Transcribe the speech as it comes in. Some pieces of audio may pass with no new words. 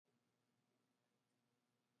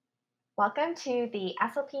Welcome to the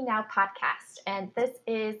SLP Now podcast. And this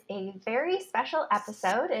is a very special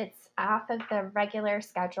episode. It's off of the regular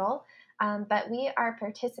schedule, but we are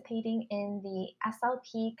participating in the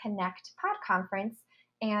SLP Connect Pod Conference.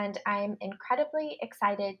 And I'm incredibly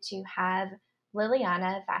excited to have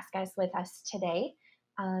Liliana Vasquez with us today.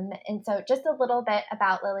 And so, just a little bit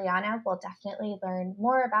about Liliana. We'll definitely learn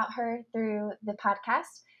more about her through the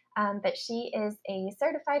podcast. But she is a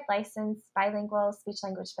certified licensed bilingual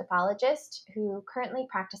speech-language pathologist who currently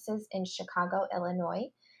practices in Chicago, Illinois.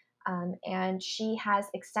 And she has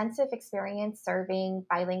extensive experience serving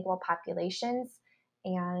bilingual populations,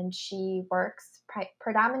 and she works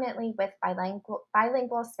predominantly with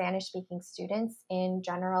bilingual Spanish-speaking students in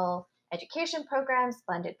general education programs,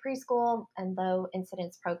 blended preschool, and low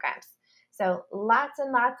incidence programs. So lots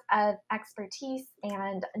and lots of expertise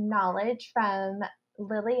and knowledge from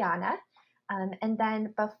Liliana. And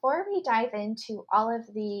then before we dive into all of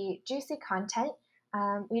the juicy content,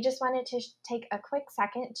 we just wanted to take a quick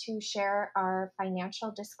second to share our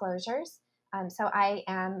financial disclosures. So I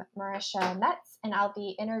am Marisha Metz, and I'll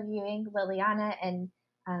be interviewing Liliana and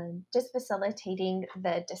just facilitating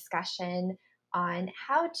the discussion on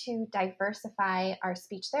how to diversify our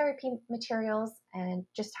speech therapy materials and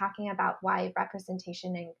just talking about why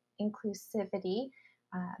representation and inclusivity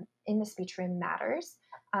in the speech room matters.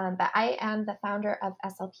 But I am the founder of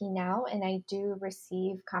SLP Now, and I do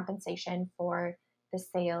receive compensation for the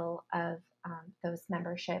sale of those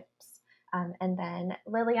memberships. And then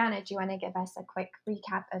Liliana, do you want to give us a quick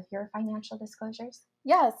recap of your financial disclosures?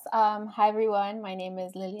 Yes. Hi, everyone. My name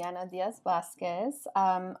is Liliana Diaz Vasquez.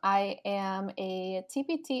 I am a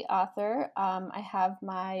TPT author. I have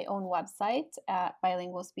my own website at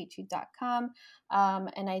bilingualspeechy.com,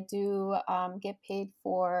 and I do get paid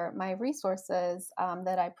for my resources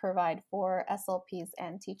that I provide for SLPs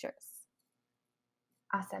and teachers.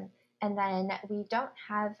 Awesome. And then we don't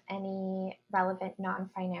have any relevant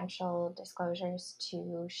non-financial disclosures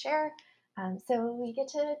to share, so we get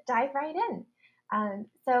to dive right in.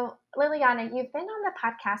 So Liliana, you've been on the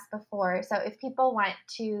podcast before, so if people want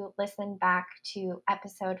to listen back to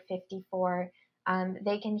episode 54,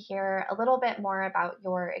 they can hear a little bit more about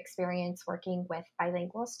your experience working with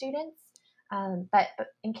bilingual students. But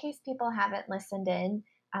in case people haven't listened in,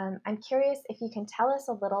 I'm curious if you can tell us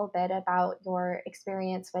a little bit about your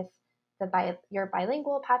experience with your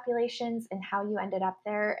bilingual populations and how you ended up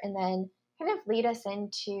there, and then kind of lead us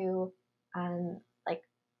into like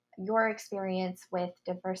your experience with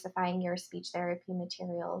diversifying your speech therapy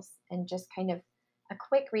materials, and just kind of a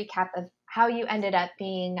quick recap of how you ended up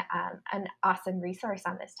being an awesome resource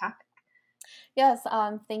on this topic. Yes,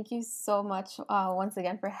 thank you so much once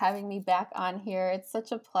again for having me back on here. It's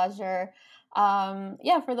such a pleasure.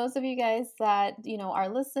 For those of you guys that are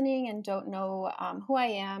listening and don't know who I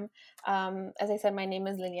am, as I said, my name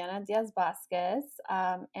is Liliana Diaz Vasquez,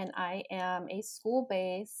 and I am a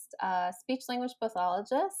school-based speech-language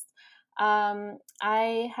pathologist.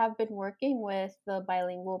 I have been working with the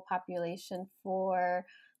bilingual population for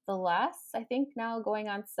the last, I think now going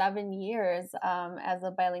on 7 years as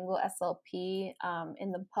a bilingual SLP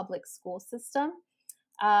in the public school system.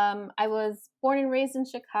 I was born and raised in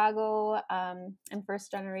Chicago. I'm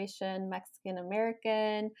first generation Mexican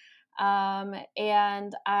American.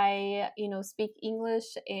 And I, speak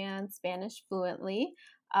English and Spanish fluently.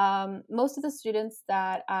 Most of the students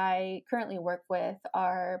that I currently work with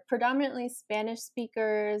are predominantly Spanish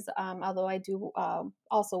speakers, although I do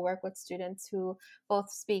also work with students who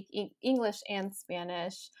both speak English and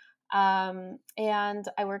Spanish. And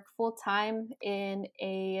I work full time in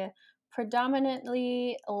a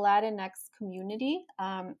predominantly Latinx community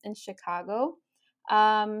in Chicago.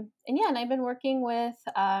 And I've been working with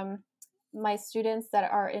my students that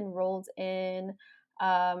are enrolled in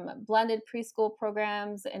blended preschool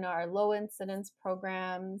programs, in our low incidence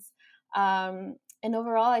programs. And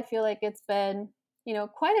overall, I feel like it's been,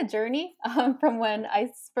 quite a journey from when I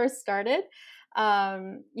first started.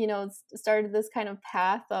 Started this kind of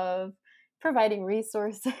path of providing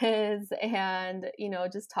resources and,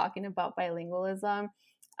 just talking about bilingualism.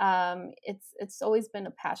 It's always been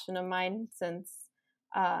a passion of mine since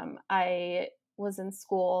I was in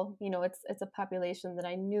school. It's a population that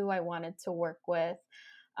I knew I wanted to work with.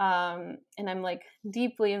 And I'm like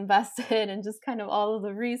deeply invested in just kind of all of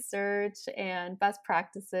the research and best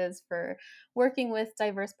practices for working with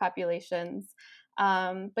diverse populations.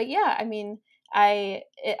 I'm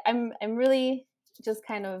really just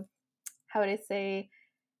kind of, how would I say,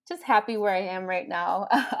 just happy where I am right now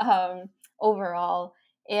overall.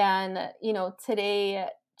 And, today,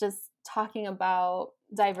 just talking about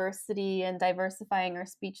diversity and diversifying our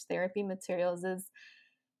speech therapy materials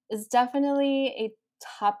is definitely a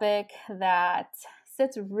topic that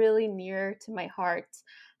sits really near to my heart.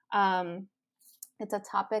 Um, it's a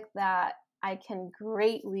topic that I can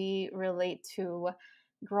greatly relate to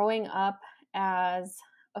growing up as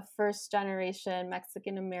a first generation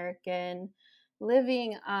Mexican American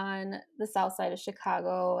living on the south side of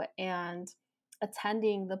Chicago and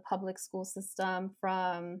attending the public school system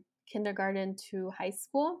from kindergarten to high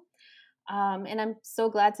school. And I'm so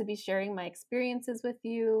glad to be sharing my experiences with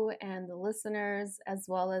you and the listeners, as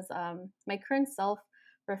well as my current self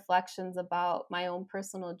reflections about my own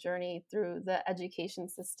personal journey through the education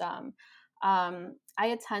system. I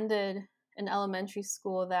attended an elementary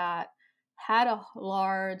school that had a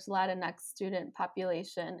large Latinx student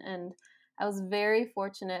population, and I was very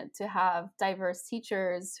fortunate to have diverse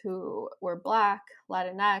teachers who were Black,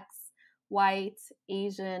 Latinx, white,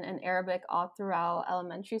 Asian, and Arabic all throughout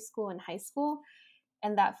elementary school and high school.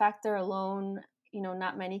 And that factor alone,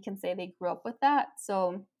 not many can say they grew up with that.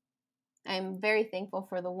 So I'm very thankful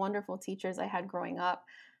for the wonderful teachers I had growing up.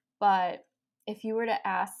 But if you were to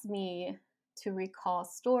ask me to recall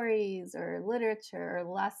stories or literature or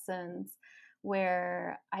lessons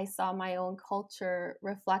where I saw my own culture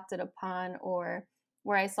reflected upon, or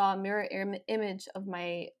where I saw a mirror image of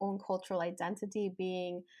my own cultural identity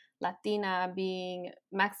being Latina, being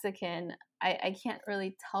Mexican, I can't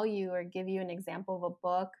really tell you or give you an example of a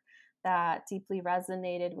book that deeply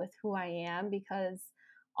resonated with who I am, because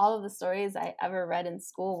all of the stories I ever read in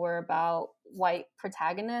school were about white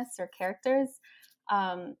protagonists or characters.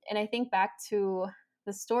 And I think back to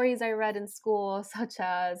the stories I read in school, such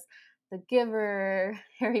as The Giver,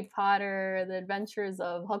 Harry Potter, The Adventures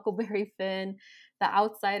of Huckleberry Finn, The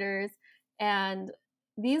Outsiders. And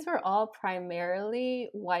these were all primarily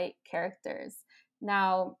white characters.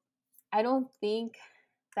 Now, I don't think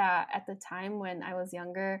that at the time when I was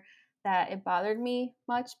younger that it bothered me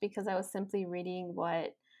much, because I was simply reading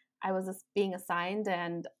what I was being assigned,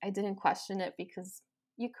 and I didn't question it because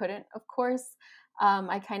you couldn't, of course.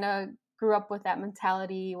 I kind of grew up with that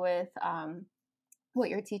mentality with what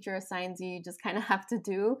your teacher assigns you, you just kind of have to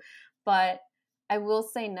do. But I will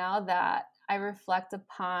say now that I reflect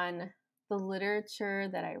upon the literature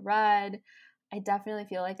that I read, I definitely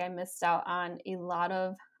feel like I missed out on a lot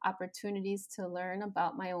of opportunities to learn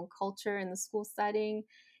about my own culture in the school setting.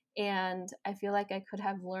 And I feel like I could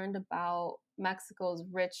have learned about Mexico's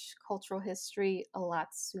rich cultural history a lot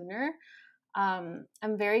sooner. I'm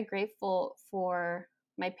very grateful for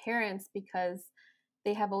my parents, because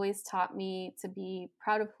they have always taught me to be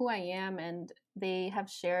proud of who I am, and they have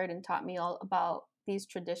shared and taught me all about these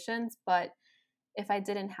traditions. But if I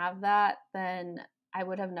didn't have that, then I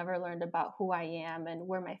would have never learned about who I am and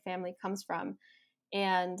where my family comes from.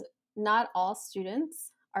 And not all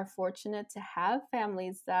students are fortunate to have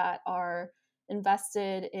families that are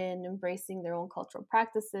invested in embracing their own cultural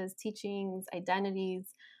practices, teachings,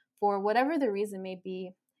 identities, for whatever the reason may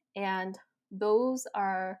be. And those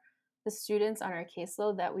are the students on our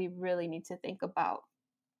caseload that we really need to think about.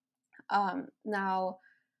 Now,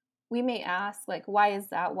 we may ask, like, why is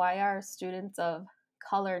that? Why are students of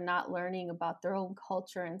color not learning about their own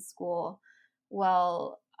culture in school?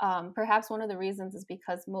 Well, perhaps one of the reasons is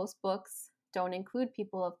because most books don't include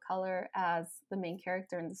people of color as the main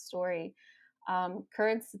character in the story.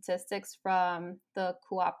 Current statistics from the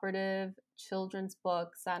Cooperative Children's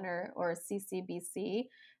Book Center, or CCBC,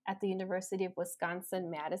 at the University of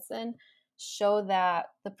Wisconsin-Madison show that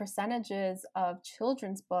the percentages of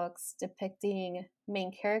children's books depicting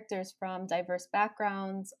main characters from diverse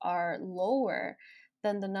backgrounds are lower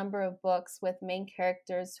than the number of books with main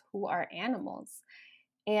characters who are animals.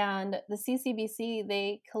 And the CCBC,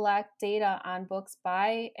 they collect data on books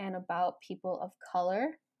by and about people of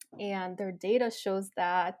color. And their data shows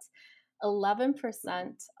that 11%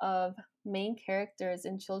 of main characters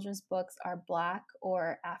in children's books are Black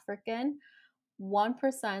or African,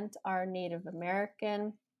 1% are Native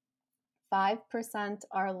American, 5%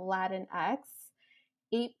 are Latinx,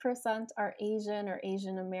 8% are Asian or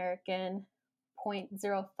Asian American,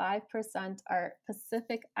 0.05% are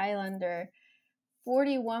Pacific Islander,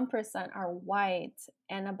 41% are white,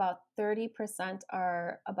 and about 30%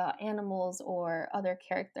 are about animals or other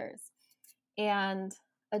characters. And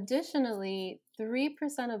additionally,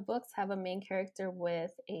 3% of books have a main character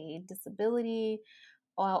with a disability,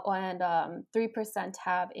 and 3%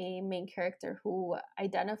 have a main character who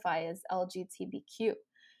identify as LGBTQ.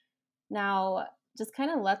 Now, just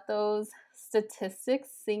kind of let those statistics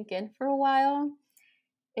sink in for a while.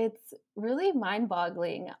 It's really mind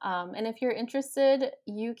boggling. And if you're interested,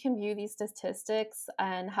 you can view these statistics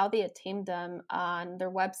and how they attained them on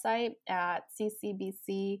their website at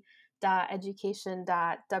ccbc.edu.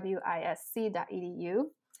 diversify.education.wisc.edu.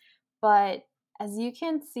 But as you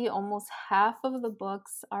can see, almost half of the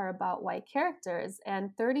books are about white characters and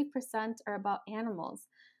 30% are about animals.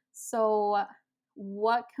 So,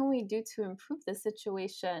 what can we do to improve the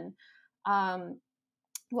situation? Um,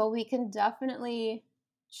 well, we can definitely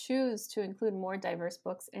choose to include more diverse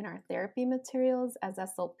books in our therapy materials as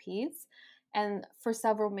SLPs, and for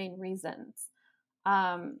several main reasons.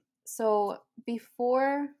 So,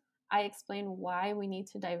 before I explain why we need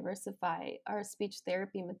to diversify our speech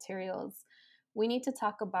therapy materials, we need to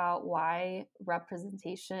talk about why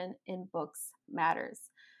representation in books matters.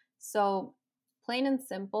 So, plain and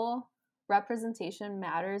simple, representation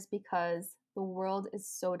matters because the world is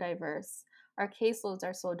so diverse. Our caseloads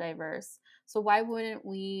are so diverse. So, why wouldn't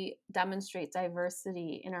we demonstrate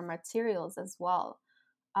diversity in our materials as well?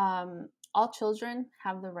 All children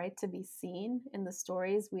have the right to be seen in the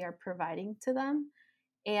stories we are providing to them.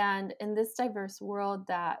 And in this diverse world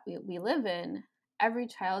that we live in, every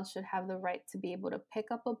child should have the right to be able to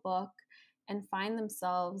pick up a book and find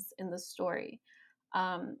themselves in the story.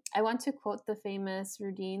 I want to quote the famous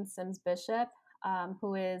Rudine Sims Bishop,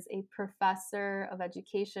 who is a professor of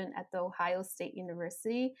education at The Ohio State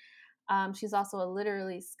University. She's also a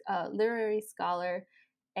literary scholar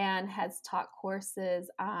and has taught courses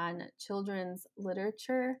on children's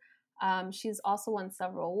literature. She's also won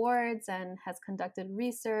several awards and has conducted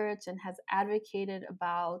research and has advocated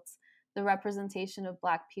about the representation of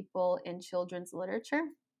Black people in children's literature.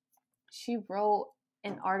 She wrote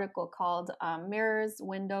an article called Mirrors,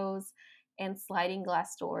 Windows, and Sliding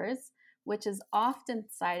Glass Doors, which is often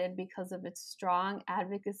cited because of its strong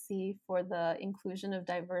advocacy for the inclusion of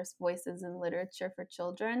diverse voices in literature for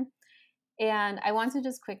children. And I want to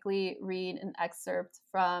just quickly read an excerpt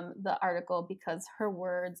from the article because her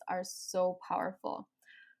words are so powerful.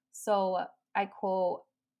 So I quote,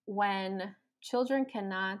 "When children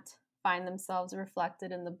cannot find themselves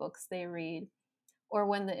reflected in the books they read, or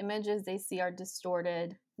when the images they see are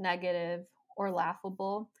distorted, negative, or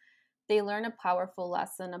laughable, they learn a powerful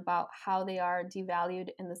lesson about how they are devalued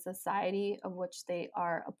in the society of which they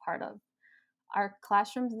are a part of. Our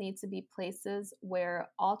classrooms need to be places where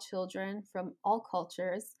all children from all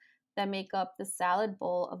cultures that make up the salad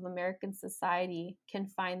bowl of American society can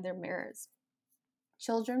find their mirrors.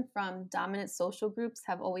 Children from dominant social groups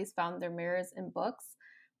have always found their mirrors in books,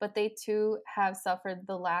 but they too have suffered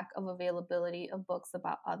the lack of availability of books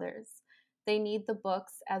about others. They need the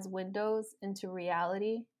books as windows into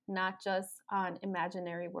reality, not just on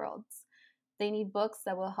imaginary worlds. They need books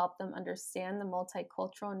that will help them understand the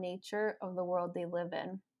multicultural nature of the world they live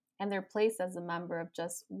in and their place as a member of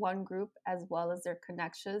just one group as well as their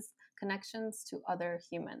connections to other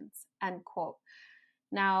humans." End quote.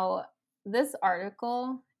 Now, this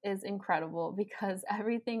article is incredible because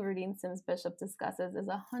everything Rudine Sims Bishop discusses is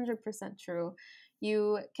 100% true.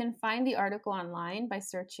 You can find the article online by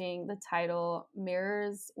searching the title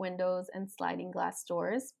Mirrors, Windows, and Sliding Glass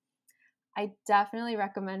Doors. I definitely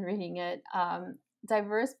recommend reading it.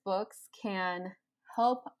 Diverse books can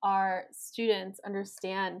help our students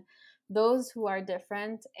understand those who are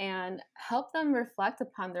different and help them reflect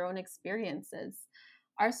upon their own experiences.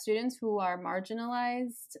 Our students who are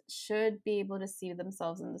marginalized should be able to see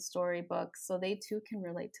themselves in the storybook so they too can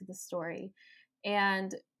relate to the story.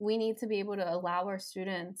 And we need to be able to allow our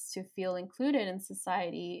students to feel included in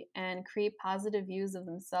society and create positive views of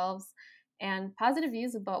themselves and positive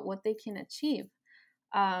views about what they can achieve.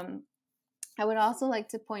 Um, I would also like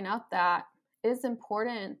to point out that it is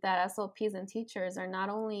important that SLPs and teachers are not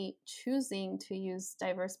only choosing to use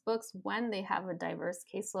diverse books when they have a diverse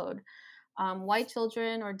caseload. White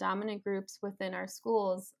children or dominant groups within our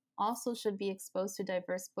schools also should be exposed to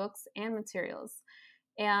diverse books and materials.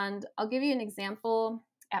 And I'll give you an example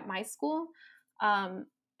at my school.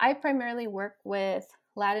 I primarily work with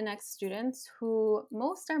Latinx students who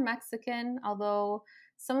most are Mexican, although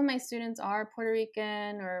some of my students are Puerto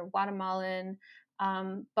Rican or Guatemalan.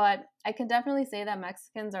 But I can definitely say that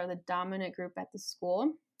Mexicans are the dominant group at the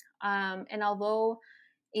school. And although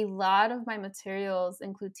a lot of my materials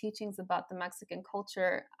include teachings about the Mexican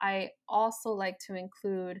culture, I also like to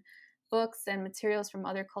include books and materials from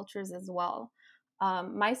other cultures as well.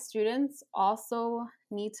 My students also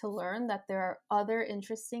need to learn that there are other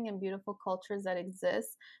interesting and beautiful cultures that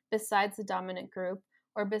exist besides the dominant group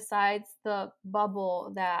or besides the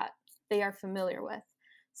bubble that they are familiar with.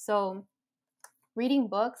 So, reading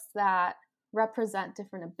books that represent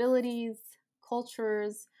different abilities,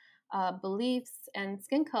 cultures, beliefs, and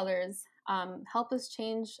skin colors help us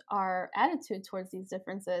change our attitude towards these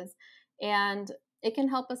differences. And it can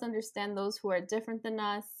help us understand those who are different than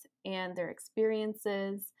us and their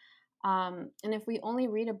experiences. And if we only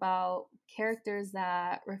read about characters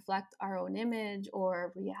that reflect our own image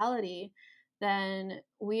or reality, then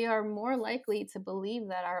we are more likely to believe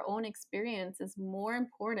that our own experience is more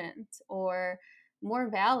important or more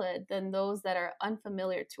valid than those that are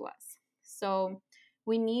unfamiliar to us. So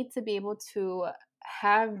we need to be able to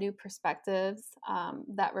have new perspectives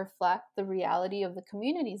that reflect the reality of the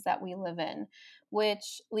communities that we live in,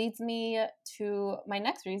 which leads me to my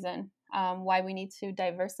next reason why we need to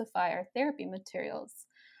diversify our therapy materials.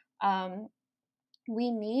 Um,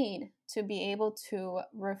 we need to be able to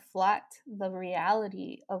reflect the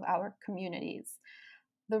reality of our communities.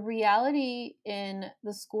 The reality in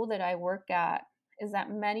the school that I work at is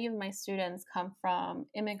that many of my students come from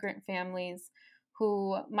immigrant families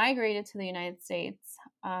who migrated to the United States.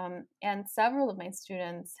 And several of my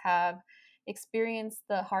students have experienced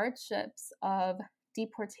the hardships of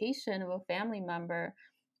deportation of a family member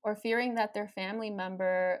or fearing that their family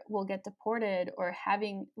member will get deported or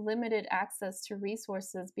having limited access to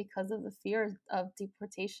resources because of the fear of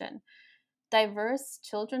deportation. Diverse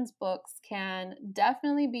children's books can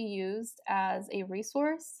definitely be used as a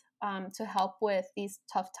resource to help with these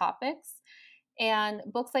tough topics. And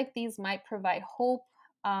books like these might provide hope,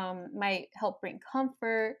 might help bring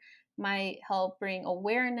comfort, might help bring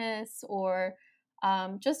awareness, or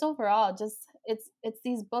just overall, just it's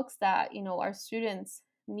these books that our students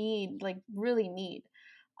need, like really need.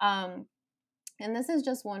 Um, and this is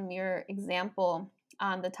just one mere example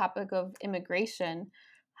on the topic of immigration.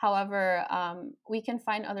 However, we can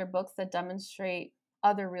find other books that demonstrate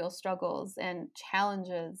other real struggles and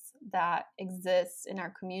challenges that exist in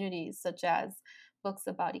our communities, such as books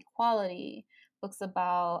about equality, books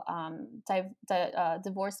about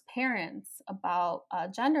divorced parents, about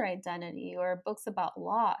gender identity, or books about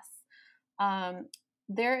loss. Um,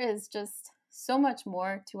 there is just so much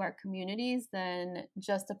more to our communities than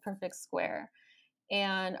just a perfect square,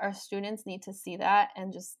 and our students need to see that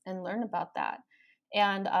and learn about that.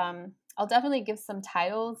 And I'll definitely give some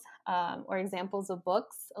titles or examples of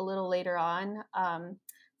books a little later on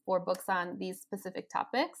for books on these specific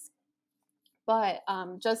topics. But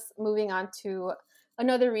just moving on to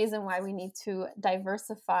another reason why we need to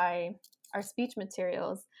diversify our speech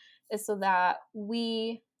materials is so that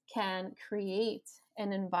we can create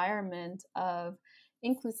an environment of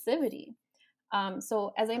inclusivity.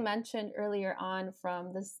 So, as I mentioned earlier on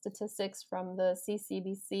from the statistics from the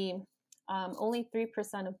CCBC, only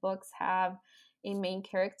 3% of books have a main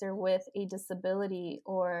character with a disability,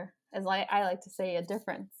 or as I like to say, a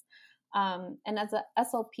difference. And as a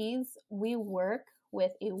SLPs, we work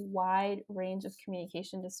with a wide range of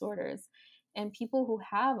communication disorders and people who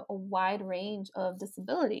have a wide range of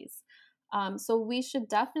disabilities. So, we should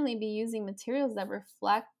definitely be using materials that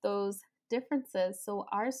reflect those differences so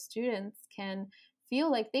our students can feel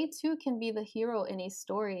like they too can be the hero in a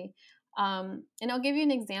story. And I'll give you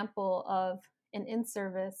an example of an in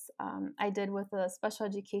service I did with a special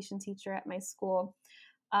education teacher at my school.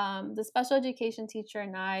 The special education teacher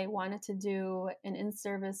and I wanted to do an in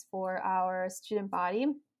service for our student body,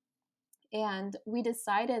 and we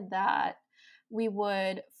decided that we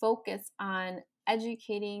would focus on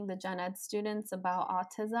educating the gen ed students about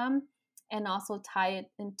autism and also tie it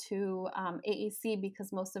into AAC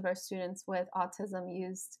because most of our students with autism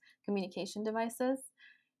used communication devices.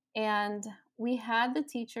 And we had the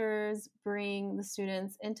teachers bring the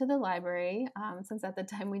students into the library since at the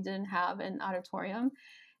time we didn't have an auditorium.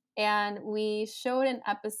 And we showed an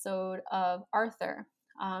episode of Arthur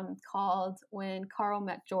called When Carl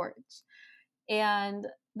Met George. And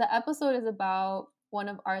the episode is about one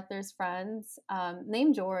of Arthur's friends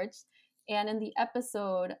named George. And in the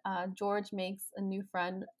episode, George makes a new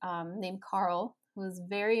friend named Carl, who is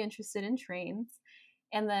very interested in trains.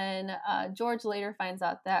 And then George later finds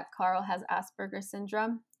out that Carl has Asperger's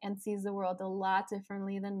syndrome and sees the world a lot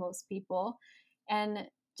differently than most people. And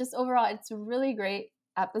just overall, it's a really great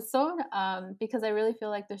episode because I really feel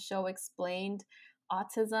like the show explained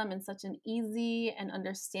autism in such an easy and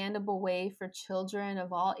understandable way for children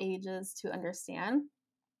of all ages to understand.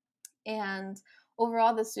 And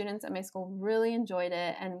overall, the students at my school really enjoyed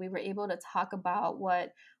it, and we were able to talk about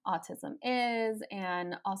what autism is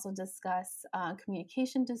and also discuss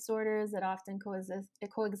communication disorders that often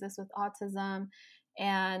coexist with autism.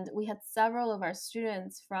 And we had several of our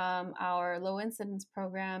students from our low incidence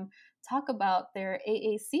program talk about their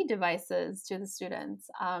AAC devices to the students.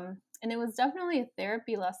 And it was definitely a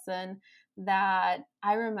therapy lesson that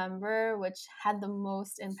I remember, which had the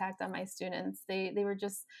most impact on my students. They were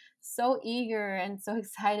just so eager and so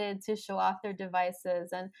excited to show off their devices,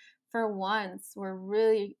 and for once were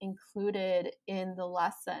really included in the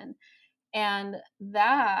lesson. And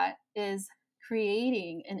that is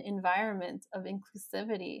creating an environment of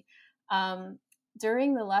inclusivity. Um,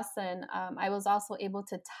 During the lesson, I was also able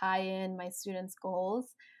to tie in my students'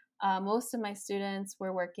 goals. Most of my students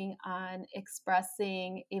were working on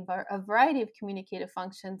expressing a variety of communicative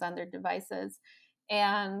functions on their devices.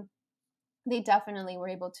 And they definitely were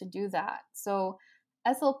able to do that. So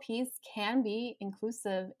SLPs can be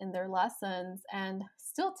inclusive in their lessons and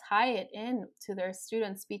still tie it in to their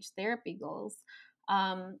students' speech therapy goals.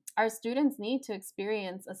 Our students need to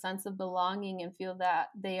experience a sense of belonging and feel that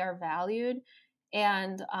they are valued.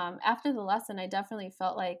 And after the lesson, I definitely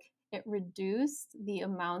felt like it reduced the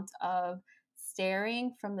amount of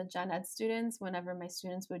staring from the gen ed students whenever my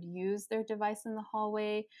students would use their device in the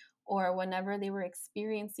hallway, or whenever they were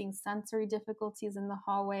experiencing sensory difficulties in the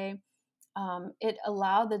hallway. It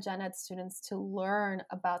allowed the gen ed students to learn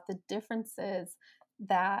about the differences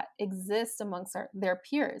that exist amongst their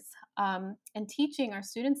peers. And teaching our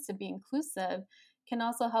students to be inclusive can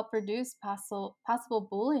also help reduce possible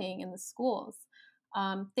bullying in the schools.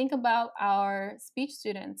 Think about our speech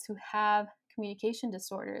students who have communication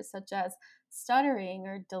disorders such as stuttering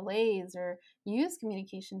or delays or use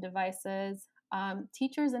communication devices.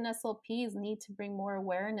 Teachers and SLPs need to bring more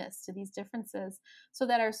awareness to these differences so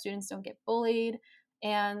that our students don't get bullied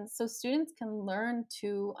and so students can learn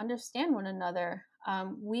to understand one another.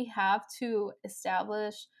 We have to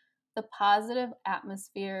establish the positive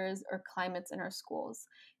atmospheres or climates in our schools.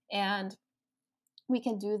 And we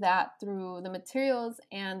can do that through the materials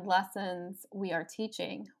and lessons we are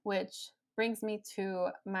teaching, which brings me to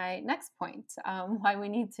my next point, why we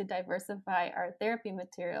need to diversify our therapy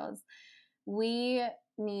materials. We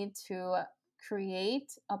need to create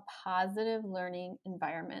a positive learning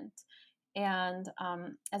environment. And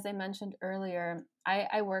as I mentioned earlier,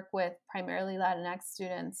 I work with primarily Latinx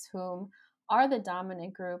students whom are the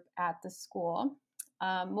dominant group at the school.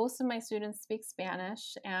 Most of my students speak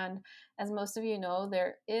Spanish, and as most of you know,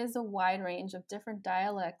 there is a wide range of different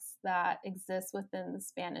dialects that exist within the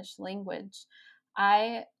Spanish language.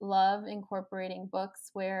 I love incorporating books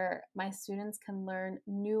where my students can learn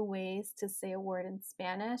new ways to say a word in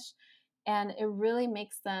Spanish, and it really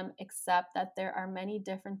makes them accept that there are many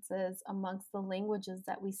differences amongst the languages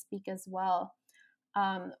that we speak as well.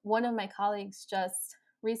 One of my colleagues just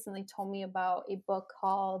recently told me about a book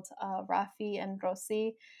called Rafi and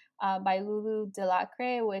Rossi by Lulu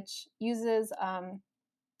Delacre, which uses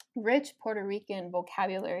rich Puerto Rican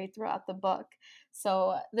vocabulary throughout the book.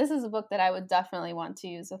 So this is a book that I would definitely want to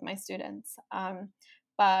use with my students.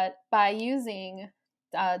 But by using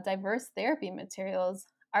diverse therapy materials,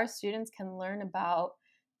 our students can learn about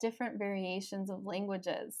different variations of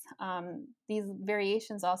languages. These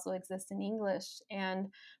variations also exist in English, and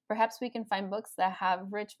perhaps we can find books that have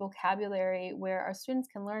rich vocabulary where our students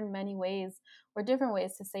can learn many ways or different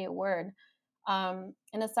ways to say a word. And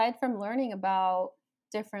aside from learning about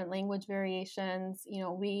different language variations,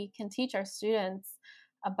 we can teach our students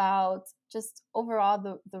about just overall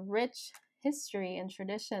the rich history and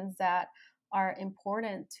traditions that are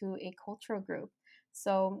important to a cultural group.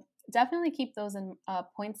 So definitely keep those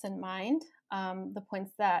points in mind. The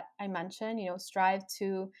points that I mentioned, strive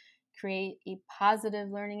to create a positive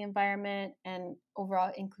learning environment and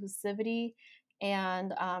overall inclusivity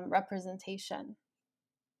and representation.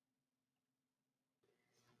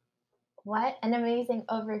 What an amazing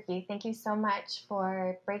overview. Thank you so much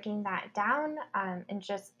for breaking that down, and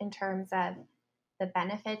just in terms of the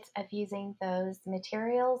benefits of using those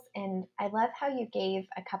materials. And I love how you gave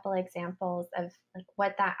a couple examples of like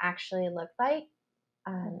what that actually looked like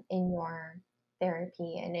in your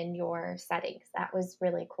therapy and in your settings. That was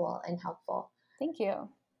really cool and helpful. Thank you.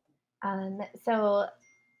 So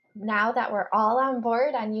now that we're all on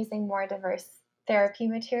board on using more diverse therapy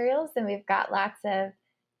materials, and we've got lots of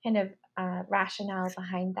kind of rationale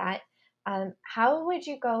behind that, how would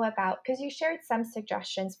you go about, because you shared some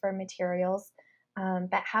suggestions for materials,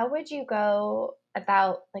 but how would you go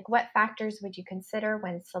about, like, what factors would you consider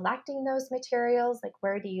when selecting those materials? Like,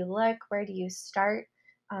 where do you look? Where do you start?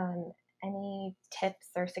 Any tips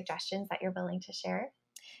or suggestions that you're willing to share?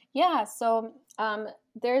 Yeah, so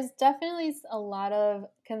there's definitely a lot of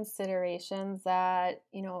considerations that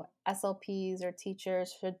SLPs or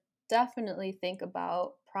teachers should definitely think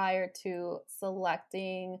about prior to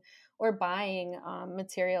selecting or buying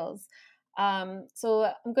materials. So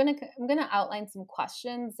I'm gonna outline some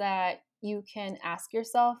questions that you can ask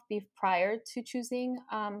yourself prior to choosing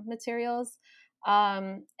materials,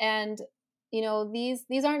 and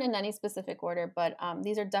these aren't in any specific order, but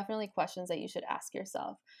these are definitely questions that you should ask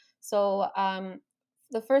yourself. So,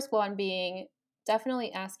 the first one being,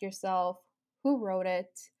 definitely ask yourself who wrote it,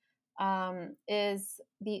 Is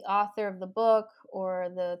the author of the book or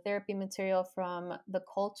the therapy material from the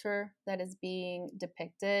culture that is being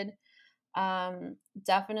depicted?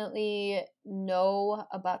 Definitely know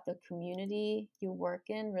about the community you work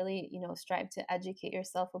in. Really, strive to educate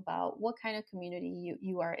yourself about what kind of community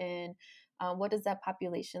you are in. What does that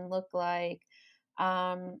population look like?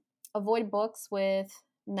 Um, Avoid books with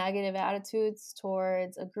negative attitudes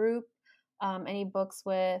towards a group. Any books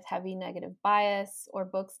with heavy negative bias or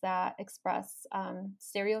books that express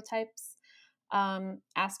stereotypes.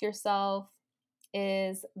 Ask yourself,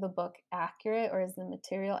 is the book accurate or is the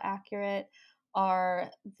material accurate? Are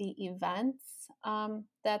the events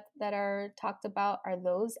that are talked about, are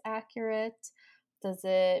those accurate? Does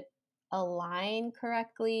it align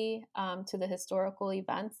correctly to the historical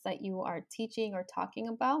events that you are teaching or talking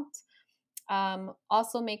about?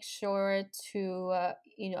 Also, make sure to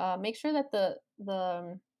make sure that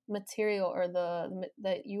the material or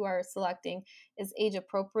that you are selecting is age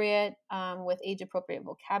appropriate, with age appropriate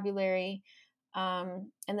vocabulary.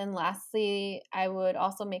 And then lastly, I would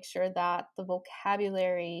also make sure that the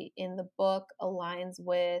vocabulary in the book aligns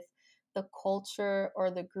with the culture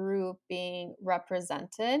or the group being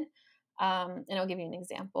represented. And I'll give you an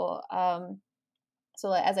example. So,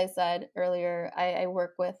 like, as I said earlier, I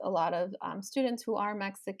work with a lot of students who are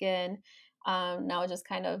Mexican. Now, just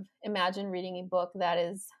kind of imagine reading a book that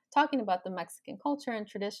is talking about the Mexican culture and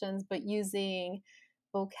traditions, but using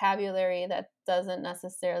vocabulary that doesn't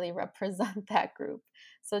necessarily represent that group.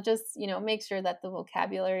 So, just make sure that the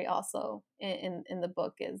vocabulary also in the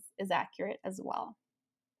book is accurate as well.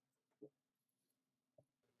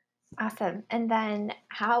 Awesome. And then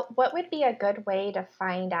what would be a good way to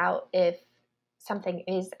find out if something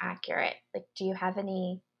is accurate? Like, do you have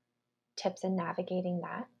any tips in navigating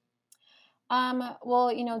that?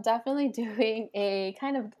 Well, definitely doing a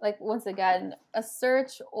kind of like, once again, a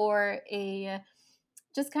search or a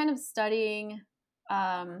just kind of studying,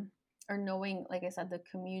 um, or knowing, like I said, the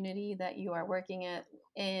community that you are working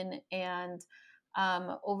in, and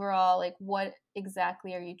overall, like, what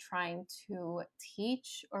exactly are you trying to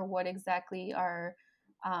teach, or what exactly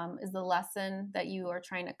is the lesson that you are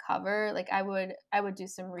trying to cover. Like, I would do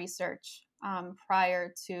some research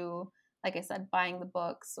prior to, like I said, buying the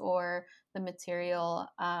books or the material,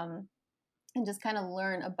 and just kind of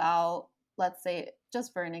learn about, let's say,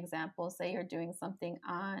 just for an example, say you're doing something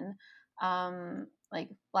on like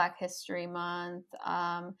Black History Month,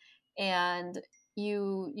 and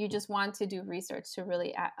you just want to do research to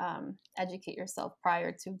really educate yourself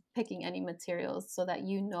prior to picking any materials, so that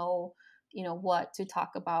what to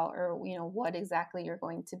talk about, or what exactly you're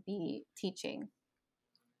going to be teaching.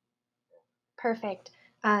 Perfect.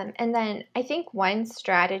 And then I think one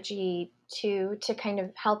strategy to kind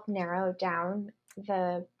of help narrow down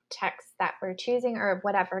the text that we're choosing or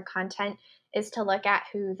whatever content is to look at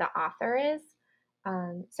who the author is.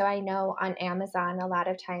 So I know on Amazon a lot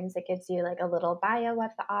of times it gives you like a little bio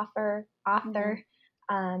of the Hmm. author,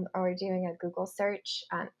 or doing a Google search.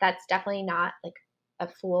 That's definitely not like a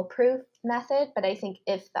foolproof method, but I think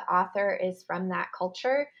if the author is from that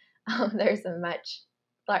culture, there's a much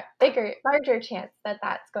larger chance that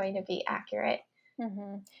that's going to be accurate.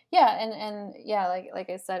 Yeah, and yeah, like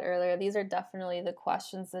I said earlier, these are definitely the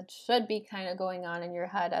questions that should be kind of going on in your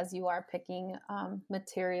head as you are picking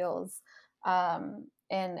materials.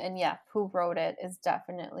 And yeah, who wrote it is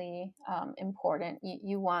definitely important.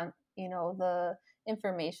 You want the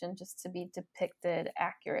information just to be depicted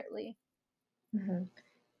accurately. Mhm.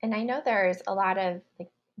 And I know there's a lot of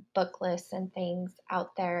like book lists and things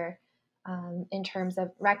out there, in terms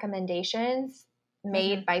of recommendations Hmm.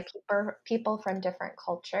 made by people from different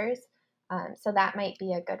cultures. So that might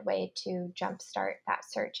be a good way to jumpstart that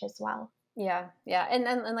search as well. Yeah,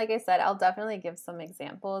 and like I said, I'll definitely give some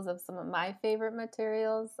examples of some of my favorite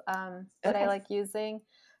materials that I Okay. like using,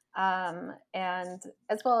 and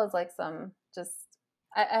as well as like some just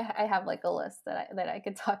I have like a list that I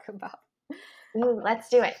could talk about. Ooh, let's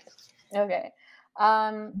do it. Okay,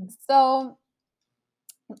 so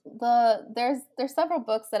there's several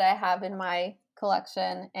books that I have in my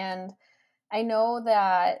collection, and I know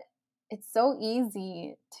that it's so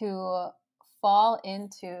easy to fall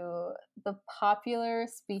into the popular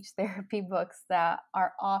speech therapy books that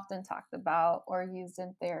are often talked about or used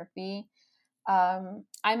in therapy.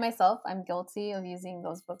 I myself, I'm guilty of using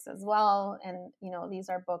those books as well. And, these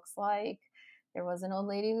are books like There Was an Old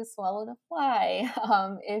Lady Who Swallowed a Fly,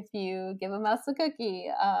 If You Give a Mouse a Cookie,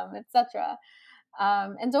 etc.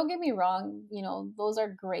 And don't get me wrong, those are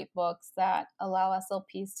great books that allow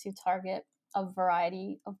SLPs to target a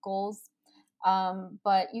variety of goals.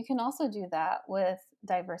 But you can also do that with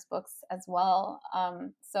diverse books as well.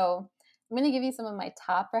 So I'm going to give you some of my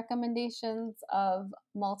top recommendations of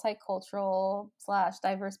multicultural slash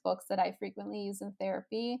diverse books that I frequently use in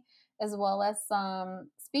therapy, as well as some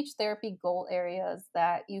speech therapy goal areas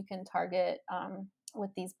that you can target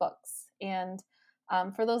with these books. And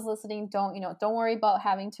for those listening, don't worry about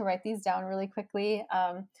having to write these down really quickly.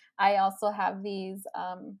 I also have these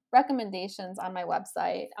recommendations on my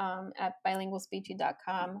website at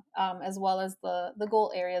bilingualspeechy.com, as well as the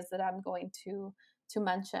goal areas that I'm going to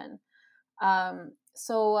mention.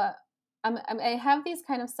 So I have these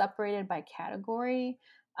kind of separated by category.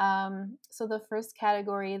 So the first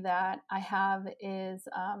category that I have is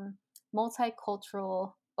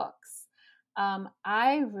multicultural books.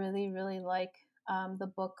 I really, really like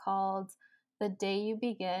the book called The Day You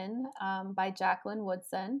Begin by Jacqueline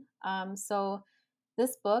Woodson. So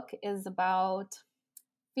this book is about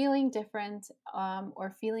feeling different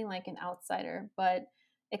or feeling like an outsider, but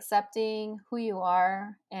accepting who you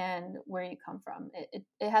are and where you come from.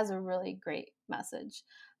 It has a really great message.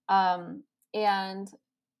 And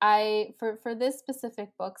for this specific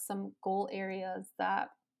book, some goal areas that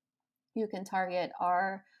you can target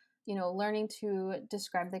are, learning to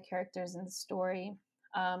describe the characters in the story.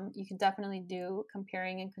 You can definitely do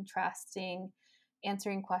comparing and contrasting,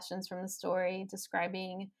 answering questions from the story,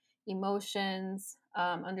 describing emotions,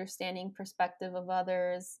 understanding perspective of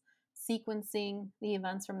others, sequencing the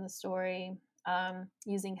events from the story,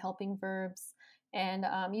 using helping verbs, and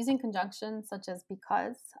using conjunctions such as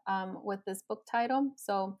because with this book title.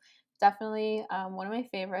 So definitely one of my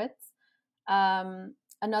favorites.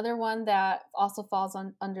 Another one that also falls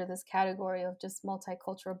under this category of just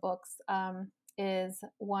multicultural books is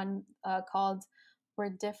one called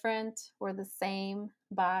We're Different, We're the Same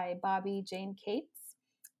by Bobby Jane Cates.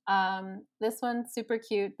 This one's super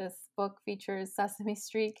cute. This book features Sesame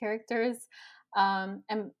Street characters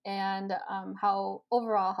and how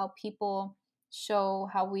overall how people show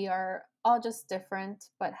how we are all just different,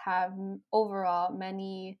 but have overall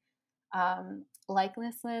many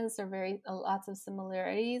likenesses or lots of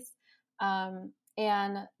similarities.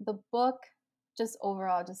 And the book just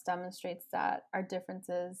overall just demonstrates that our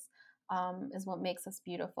differences is what makes us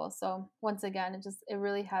beautiful. So once again, it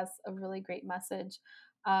really has a really great message.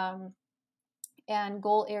 And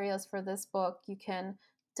goal areas for this book, you can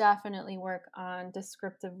definitely work on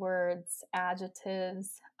descriptive words,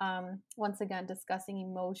 adjectives, once again, discussing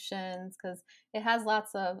emotions, because it has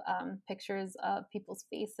lots of pictures of people's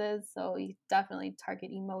faces. So you definitely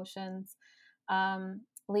target emotions,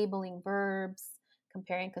 labeling verbs,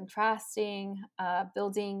 comparing, contrasting,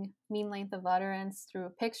 building mean length of utterance through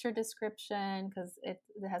picture description, because it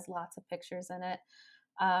has lots of pictures in it.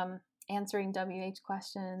 Answering WH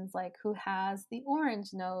questions like who has the orange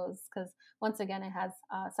nose, because once again it has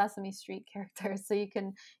Sesame Street characters, so you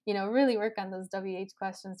can really work on those WH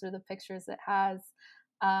questions through the pictures it has,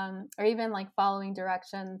 or even like following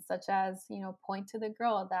directions such as point to the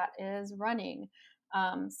girl that is running.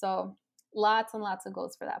 So lots and lots of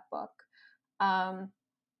goals for that book.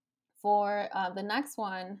 For the next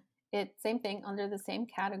one, same thing under the same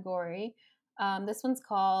category. This one's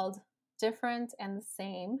called Different and the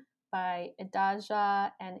Same by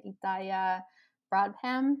Idaja and Idaya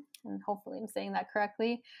Bradham, and hopefully I'm saying that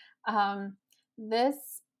correctly.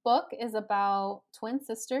 This book is about twin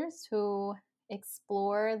sisters who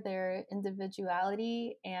explore their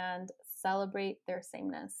individuality and celebrate their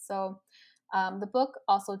sameness. So the book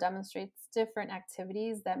also demonstrates different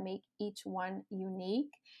activities that make each one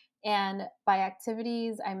unique. And by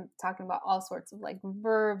activities, I'm talking about all sorts of like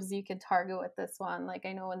verbs you could target with this one. Like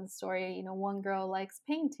I know in the story, one girl likes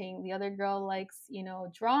painting, the other girl likes,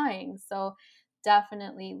 drawing. So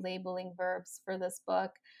definitely labeling verbs for this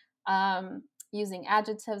book. Using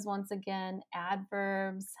adjectives once again,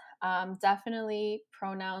 adverbs, definitely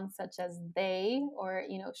pronouns such as they or,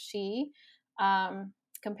 she,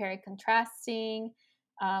 comparing, contrasting,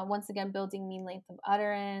 once again, building mean length of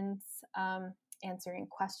utterance, answering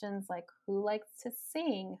questions like who likes to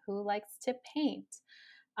sing, who likes to paint,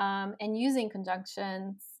 and using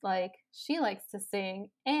conjunctions like she likes to sing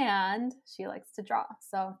and she likes to draw.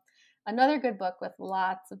 So another good book with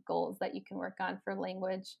lots of goals that you can work on for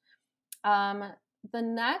language. The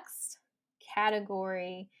next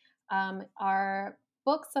category are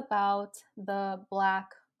books about the Black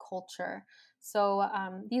culture. So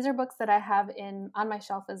these are books that I have on my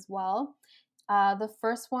shelf as well. The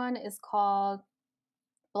first one is called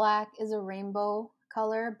Black is a Rainbow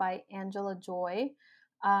Color by Angela Joy.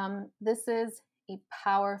 This is a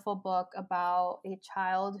powerful book about a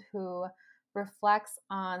child who reflects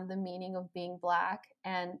on the meaning of being Black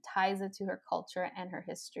and ties it to her culture and her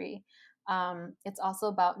history. It's also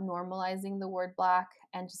about normalizing the word Black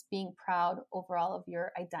and just being proud overall of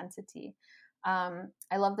your identity.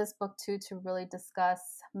 I love this book too to really discuss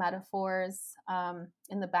metaphors.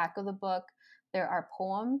 In the back of the book, there are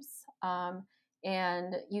poems,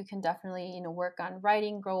 and you can definitely work on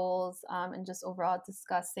writing goals, and just overall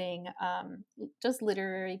discussing just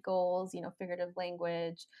literary goals, figurative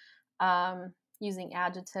language, using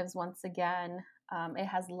adjectives once again. It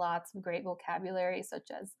has lots of great vocabulary, such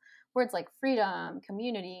as words like freedom,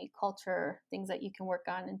 community, culture, things that you can work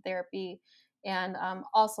on in therapy, and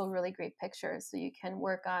also really great pictures. So you can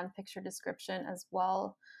work on picture description as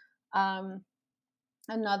well. Um,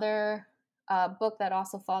 Another book that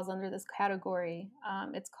also falls under this category,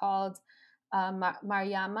 it's called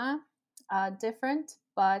Mariama, Different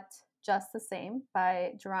but Just the Same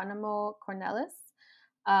by Geronimo Cornelis.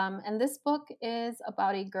 And this book is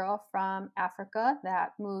about a girl from Africa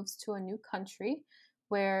that moves to a new country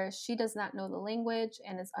where she does not know the language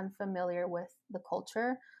and is unfamiliar with the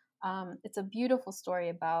culture. It's a beautiful story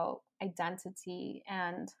about identity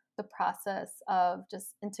and the process of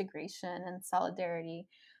just integration and solidarity.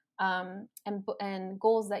 And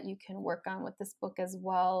goals that you can work on with this book as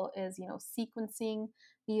well is, sequencing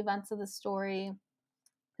the events of the story,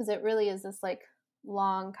 because it really is this like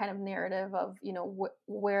long kind of narrative of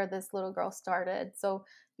where this little girl started. So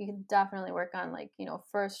you can definitely work on like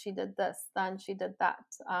first she did this, then she did that.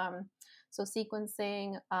 So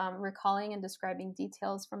sequencing, recalling and describing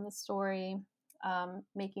details from the story,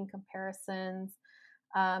 making comparisons,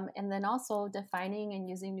 and then also defining and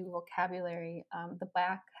using new vocabulary. The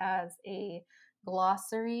back has a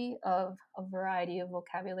glossary of a variety of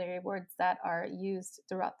vocabulary words that are used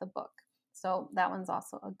throughout the book. So that one's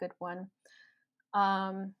also a good one.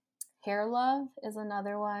 Hair Love is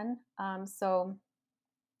another one. So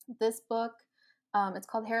this book, it's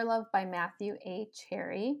called Hair Love by Matthew A.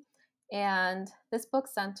 Cherry. And this book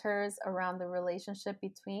centers around the relationship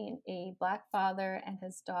between a Black father and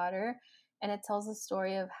his daughter. And it tells the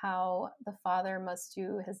story of how the father must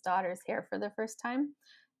do his daughter's hair for the first time.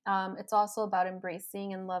 It's also about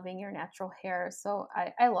embracing and loving your natural hair. So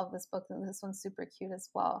I love this book, and this one's super cute as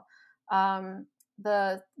well.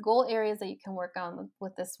 The goal areas that you can work on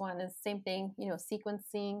with this one is same thing,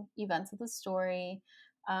 sequencing events of the story,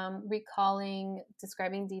 recalling,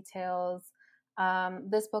 describing details.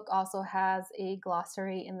 This book also has a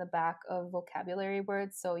glossary in the back of vocabulary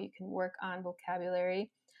words, so you can work on vocabulary.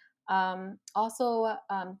 Also,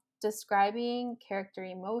 describing character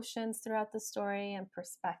emotions throughout the story and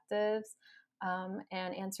perspectives,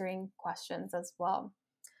 and answering questions as well.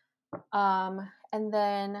 And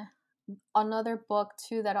then another book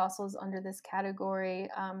too that also is under this category,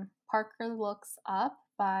 Parker Looks Up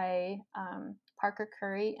by Parker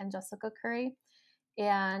Curry and Jessica Curry.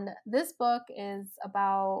 And this book is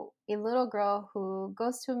about a little girl who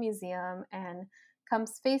goes to a museum and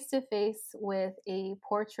comes face to face with a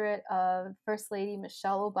portrait of First Lady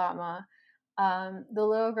Michelle Obama. The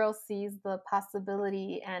little girl sees the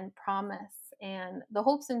possibility and promise and the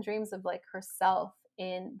hopes and dreams of like herself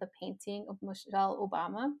in the painting of Michelle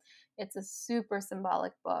Obama. It's a super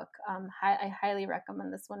symbolic book. I highly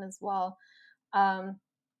recommend this one as well.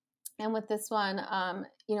 And with this one,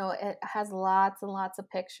 it has lots and lots of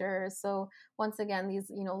pictures. So once again, these,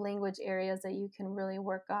 language areas that you can really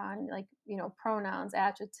work on, like, pronouns,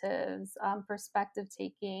 adjectives, perspective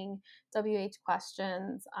taking, WH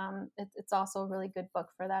questions. It's also a really good book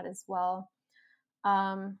for that as well.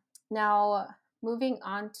 Now, moving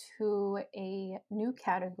on to a new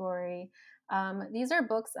category. These are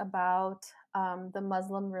books about the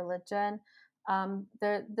Muslim religion.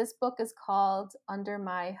 This book is called Under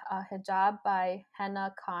My Hijab by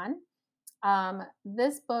Henna Khan.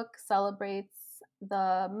 This book celebrates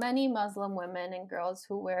the many Muslim women and girls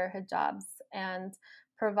who wear hijabs and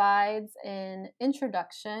provides an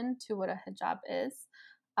introduction to what a hijab is.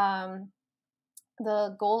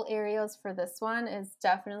 The goal areas for this one is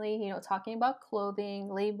definitely, talking about clothing,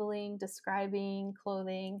 labeling, describing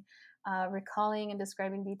clothing, recalling and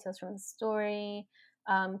describing details from the story,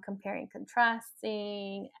 comparing,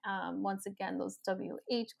 contrasting, once again, those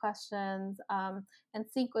WH questions, and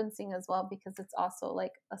sequencing as well, because it's also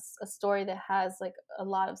like a story that has like a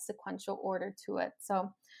lot of sequential order to it.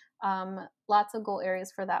 So lots of goal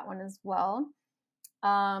areas for that one as well.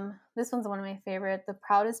 This one's one of my favorite, The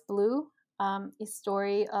Proudest Blue, a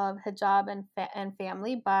story of hijab and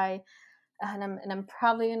family by, and I'm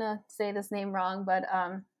probably gonna say this name wrong, but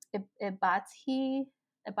Ibati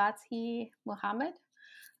Muhammad.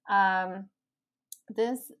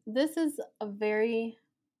 This is a very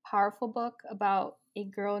powerful book about a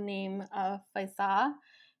girl named Faisal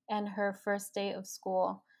and her first day of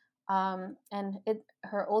school. And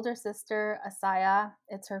her older sister, Asaya,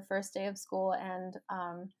 it's her first day of school, and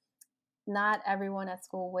not everyone at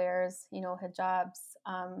school wears, hijabs,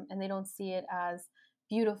 and they don't see it as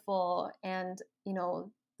beautiful. And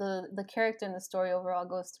the character in the story overall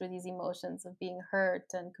goes through these emotions of being hurt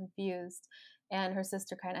and confused, and her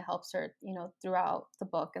sister kind of helps her, throughout the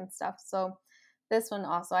book and stuff. So this one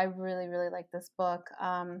also, I really really like this book.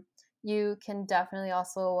 You can definitely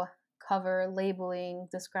also cover labeling,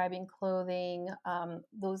 describing clothing,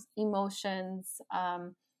 those emotions.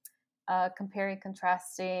 Comparing,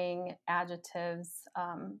 contrasting adjectives.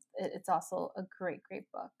 It's also a great, great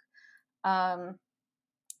book. Um,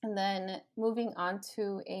 and then moving on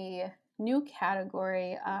to a new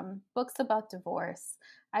category, books about divorce.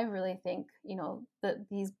 I really think, that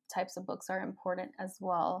these types of books are important as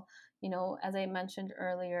well. As I mentioned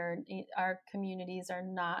earlier, our communities are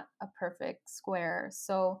not a perfect square.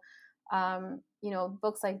 So,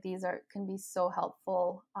 books like these can be so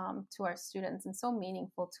helpful to our students and so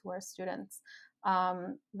meaningful to our students.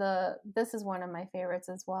 This is one of my favorites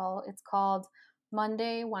as well. It's called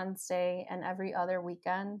Monday, Wednesday, and Every Other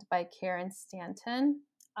Weekend by Karen Stanton.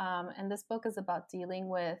 And this book is about dealing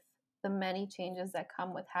with the many changes that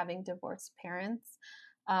come with having divorced parents.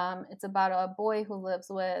 It's about a boy who lives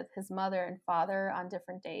with his mother and father on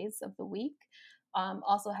different days of the week.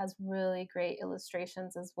 Also has really great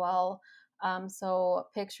illustrations as well. So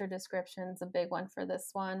picture descriptions, a big one for this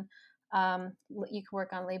one. You can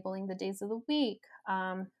work on labeling the days of the week,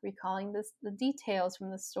 recalling the details from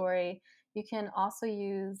the story. You can also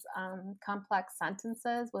use complex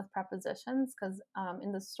sentences with prepositions, because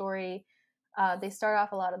in the story, they start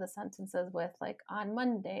off a lot of the sentences with like on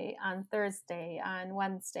Monday, on Thursday, on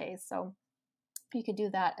Wednesday. So you could do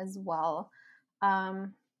that as well.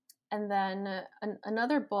 And then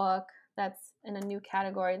another book that's in a new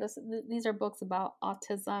category. These are books about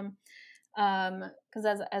autism, because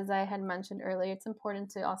as I had mentioned earlier, it's important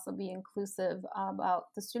to also be inclusive about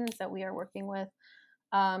the students that we are working with.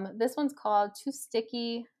 This one's called Too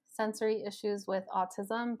Sticky: Sensory Issues with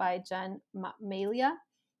Autism by Jen Malia.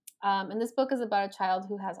 And this book is about a child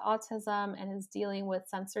who has autism and is dealing with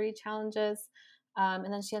sensory challenges.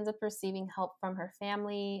 And then she ends up receiving help from her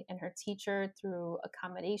family and her teacher through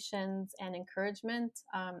accommodations and encouragement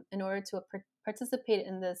in order to participate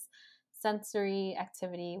in this sensory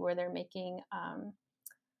activity where they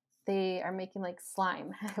are making like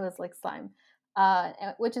slime. It was like slime,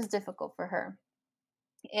 which is difficult for her.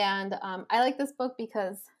 And I like this book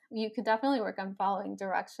because you could definitely work on following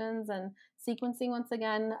directions and sequencing once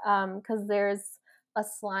again, because there's a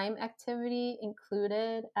slime activity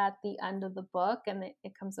included at the end of the book, and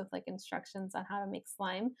it comes with like instructions on how to make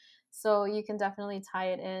slime. So you can definitely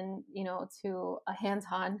tie it in, to a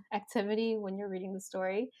hands-on activity when you're reading the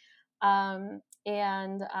story. And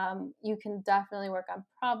you can definitely work on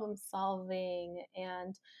problem solving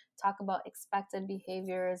and talk about expected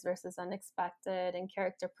behaviors versus unexpected and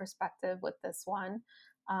character perspective with this one.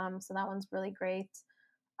 So that one's really great.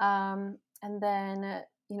 And then,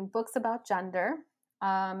 books about gender.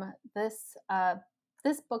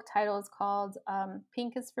 This book title is called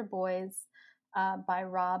Pink is for Boys by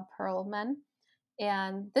Rob Perlman.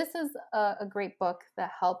 And this is a great book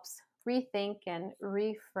that helps rethink and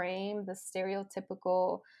reframe the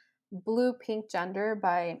stereotypical blue pink gender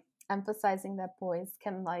by emphasizing that boys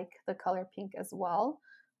can like the color pink as well.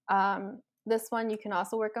 This one, you can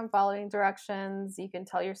also work on following directions. You can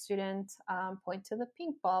tell your student, point to the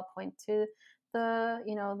pink ball, point to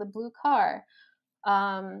the blue car.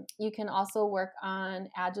 You can also work on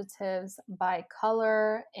adjectives by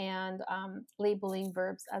color and labeling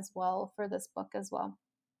verbs as well for this book as well.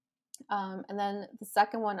 And then the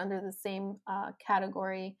second one under the same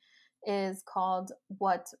category is called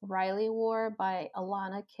What Riley Wore by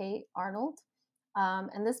Alana K. Arnold.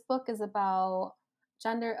 And this book is about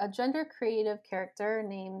a gender creative character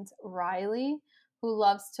named Riley who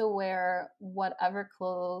loves to wear whatever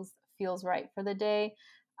clothes feels right for the day.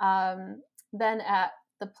 Then at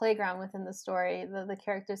the playground within the story, the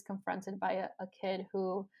character is confronted by a kid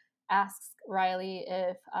who asks Riley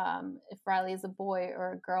if Riley is a boy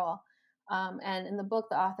or a girl. And in the book,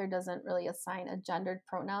 the author doesn't really assign a gendered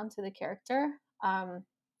pronoun to the character,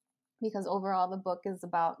 because overall the book is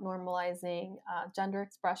about normalizing gender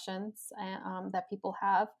expressions that people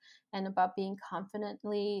have, and about being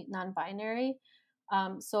confidently non-binary.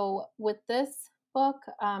 So with this book,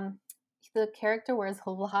 the character wears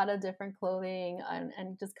a lot of different clothing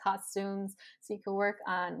and just costumes, so you can work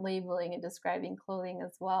on labeling and describing clothing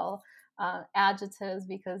as well. Adjectives,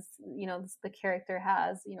 because the character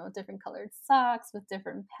has different colored socks with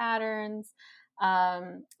different patterns.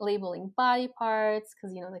 labeling body parts,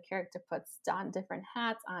 because the character puts on different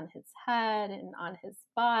hats on his head and on his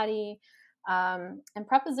body. And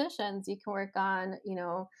prepositions, you can work on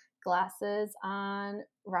glasses on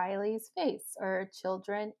Riley's face, or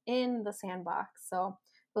children in the sandbox. So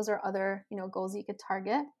those are other goals you could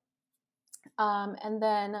target. And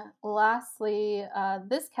then lastly,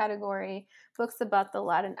 this category, books about the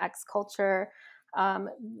Latinx culture.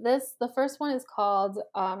 The first one is called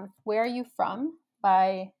Where Are You From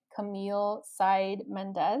by Camille Said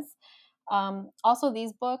Mendez. Also,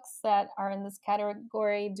 these books that are in this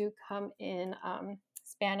category do come in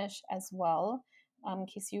Spanish as well, in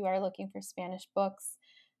case you are looking for Spanish books.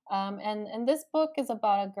 And this book is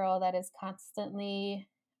about a girl that is constantly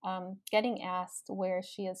getting asked where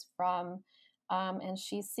she is from. And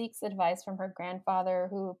she seeks advice from her grandfather,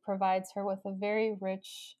 who provides her with a very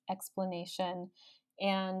rich explanation.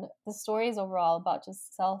 And the story is overall about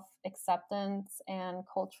just self acceptance and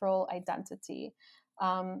cultural identity.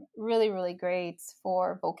 Really, really great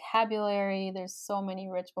for vocabulary. There's so many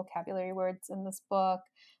rich vocabulary words in this book.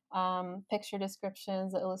 Picture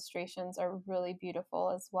descriptions, the illustrations are really beautiful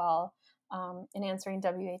as well, in answering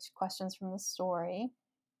WH questions from the story.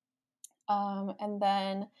 And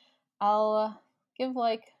then I'll give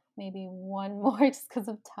maybe one more just because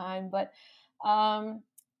of time. But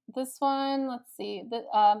this one, let's see.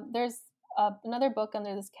 There's another book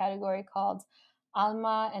under this category called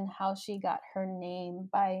Alma and How She Got Her Name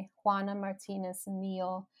by Juana Martinez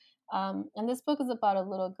Neal. And this book is about a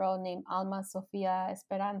little girl named Alma Sofia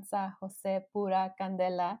Esperanza Jose Pura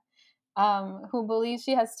Candela, who believes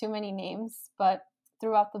she has too many names. But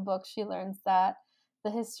throughout the book, she learns that the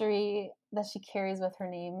history that she carries with her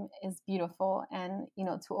name is beautiful, and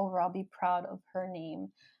to overall be proud of her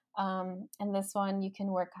name. And this one, you can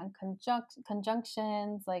work on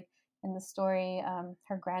conjunctions, like in the story,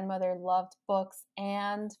 her grandmother loved books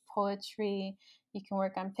and poetry. You can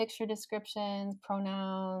work on picture descriptions,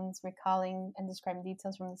 pronouns, recalling and describing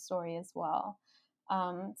details from the story as well.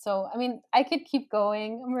 So I mean, I could keep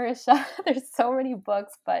going, Marisha. There's so many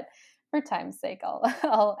books, but for time's sake,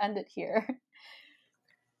 I'll end it here.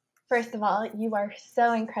 First of all, you are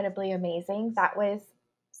so incredibly amazing. That was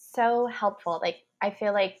so helpful. Like, I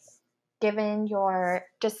feel like given your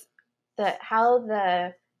just how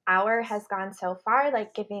the hour has gone so far,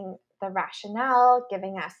 like giving the rationale,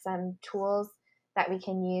 giving us some tools that we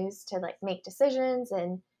can use to like make decisions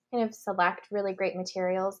and kind of select really great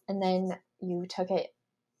materials. And then you took it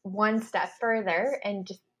one step further and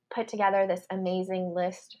just put together this amazing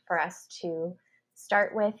list for us to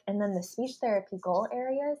start with. And then the speech therapy goal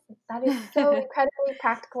areas, that is so incredibly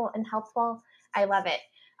practical and helpful. I love it.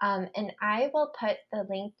 And I will put the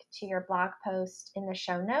link to your blog post in the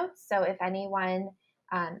show notes. So if anyone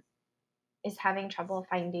is having trouble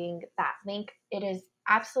finding that link, it is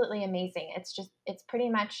absolutely amazing. It's pretty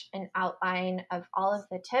much an outline of all of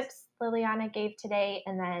the tips Liliana gave today.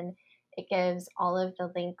 And then it gives all of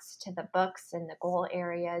the links to the books and the goal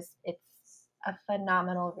areas. It's a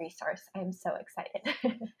phenomenal resource. I'm so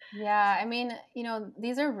excited. Yeah, I mean,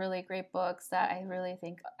 these are really great books that I really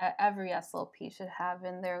think every SLP should have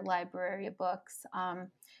in their library of books.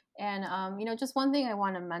 Just one thing I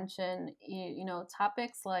want to mention,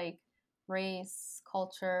 topics like race,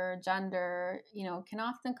 culture, gender, can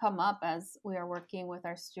often come up as we are working with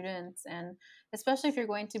our students, and especially if you're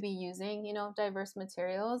going to be using, diverse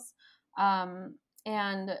materials.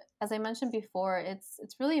 And as I mentioned before, it's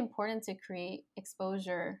really important to create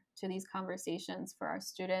exposure to these conversations for our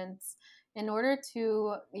students in order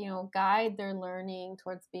to, guide their learning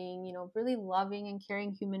towards being, really loving and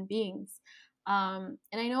caring human beings. And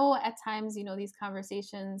I know at times, these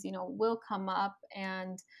conversations, will come up,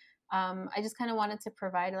 and I just kind of wanted to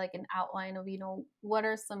provide like an outline of, what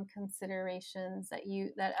are some considerations that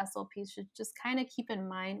SLPs should just kind of keep in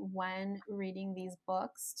mind when reading these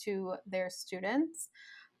books to their students.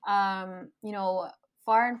 Far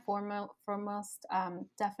and foremost,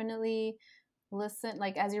 definitely listen,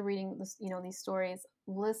 like as you're reading this, these stories,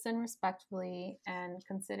 listen respectfully and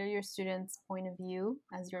consider your students' point of view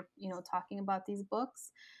as you're, talking about these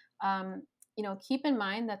books. Keep in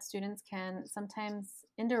mind that students can sometimes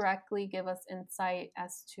indirectly give us insight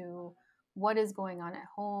as to what is going on at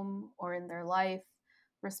home or in their life.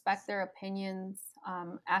 Respect their opinions.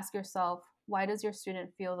 Ask yourself, why does your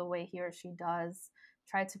student feel the way he or she does?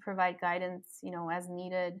 Try to provide guidance, as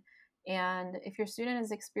needed. And if your student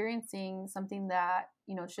is experiencing something that,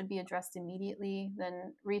 should be addressed immediately,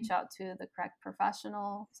 then reach out to the correct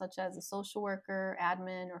professional, such as a social worker,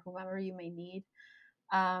 admin, or whomever you may need.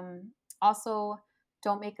 Also,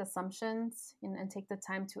 don't make assumptions, and take the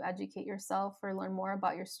time to educate yourself or learn more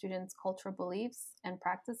about your students' cultural beliefs and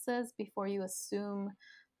practices before you assume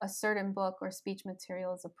a certain book or speech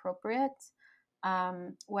material is appropriate.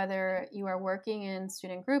 Whether you are working in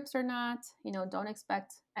student groups or not, don't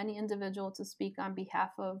expect any individual to speak on behalf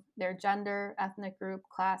of their gender, ethnic group,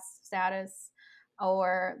 class, status,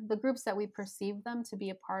 or the groups that we perceive them to be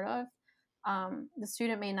a part of. The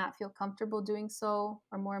student may not feel comfortable doing so,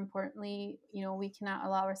 or more importantly, we cannot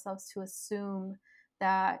allow ourselves to assume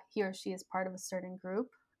that he or she is part of a certain group.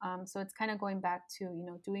 So it's kind of going back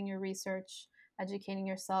to, doing your research, educating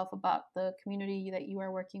yourself about the community that you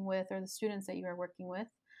are working with or the students that you are working with.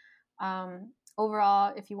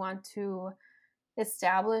 Overall, if you want to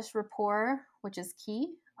establish rapport, which is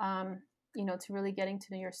key, to really getting to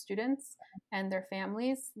know your students and their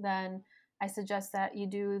families, then I suggest that you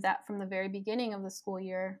do that from the very beginning of the school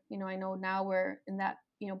year. I know now we're in that,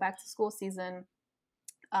 back to school season.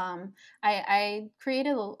 I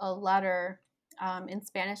created a letter in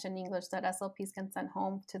Spanish and English that SLPs can send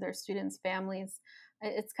home to their students' families.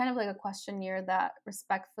 It's kind of like a questionnaire that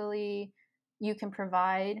respectfully you can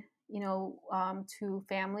provide, to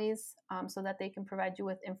families, so that they can provide you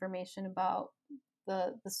with information about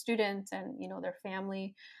the student and their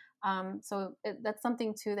family. That's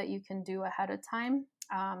something too that you can do ahead of time,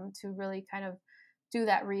 to really kind of do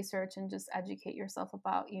that research and just educate yourself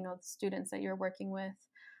about the students that you're working with.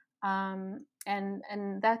 And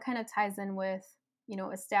that kind of ties in with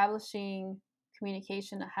establishing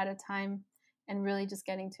communication ahead of time and really just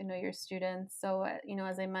getting to know your students. So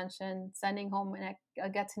as I mentioned, sending home a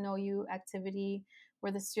get to know you activity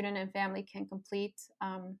where the student and family can complete,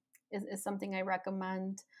 is something I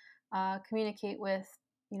recommend. Communicate with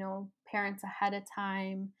parents ahead of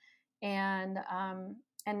time, and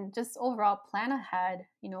just overall plan ahead.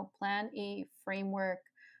 Plan a framework,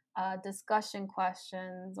 discussion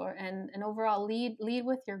questions, and overall lead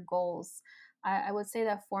with your goals. I would say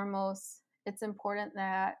that foremost, it's important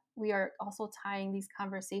that we are also tying these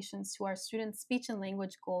conversations to our students' speech and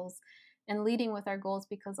language goals and leading with our goals,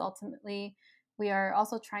 because ultimately we are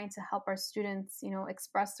also trying to help our students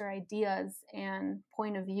express their ideas and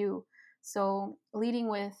point of view. So leading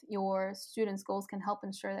with your students' goals can help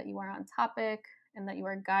ensure that you are on topic and that you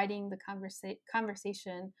are guiding the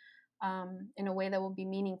conversation in a way that will be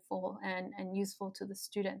meaningful and useful to the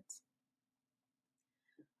students.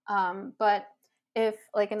 But if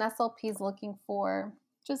like an SLP is looking for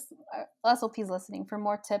just SLPs listening for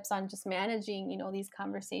more tips on just managing, these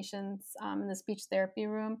conversations in the speech therapy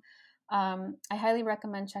room, I highly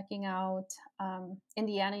recommend checking out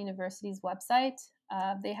Indiana University's website.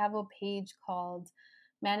 They have a page called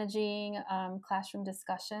Managing Classroom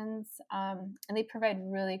Discussions, and they provide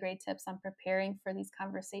really great tips on preparing for these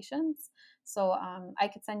conversations. So I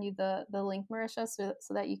could send you the link, Marisha,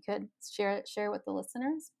 so that you could share with the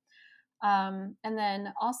listeners. And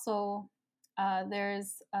then also,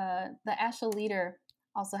 there's the ASHA Leader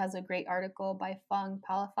also has a great article by Fung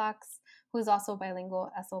Palafox, who is also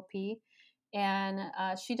bilingual SLP. And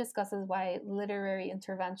she discusses why literary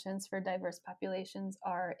interventions for diverse populations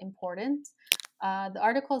are important. The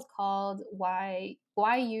article is called "Why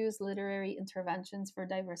Use Literary Interventions for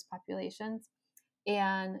Diverse Populations,"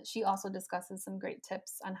 and she also discusses some great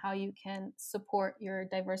tips on how you can support your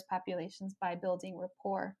diverse populations by building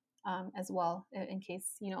rapport, as well, in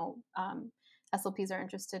case SLPs are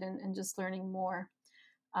interested in just learning more.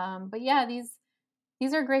 But yeah,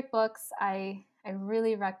 these are great books. I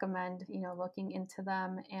really recommend looking into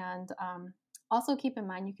them, and also keep in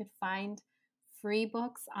mind you could find free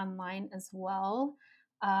books online as well.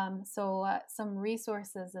 So some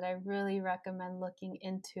resources that I really recommend looking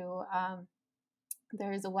into.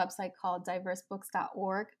 There is a website called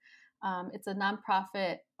diversebooks.org. It's a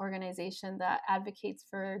nonprofit organization that advocates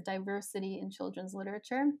for diversity in children's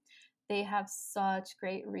literature. They have such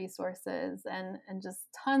great resources and just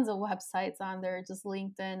tons of websites on there, just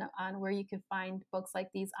LinkedIn, on where you can find books like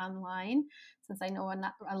these online, since I know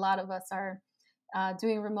a lot of us are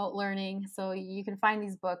doing remote learning. So you can find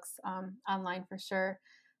these books online for sure.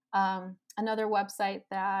 Another website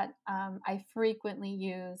that I frequently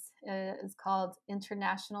use is called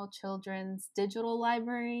International Children's Digital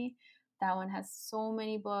Library. That one has so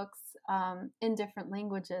many books in different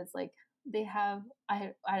languages. Like they have,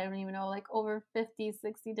 I don't even know, like over 50,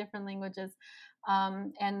 60 different languages.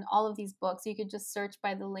 And all of these books, you could just search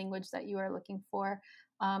by the language that you are looking for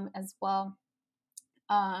as well.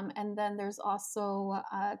 And then there's also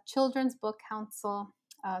Children's Book Council.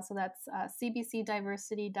 So that's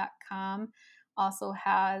cbcdiversity.com. Also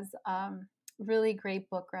has really great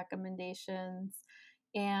book recommendations.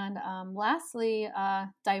 And lastly,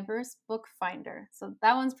 Diverse Book Finder. So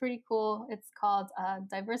that one's pretty cool. It's called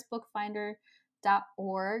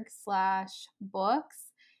diversebookfinder.org/books.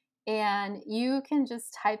 And you can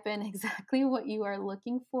just type in exactly what you are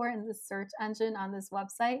looking for in the search engine on this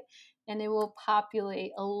website, and it will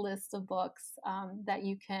populate a list of books that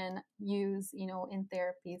you can use, in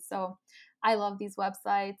therapy. So I love these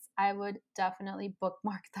websites. I would definitely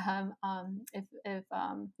bookmark them. If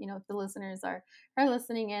the listeners are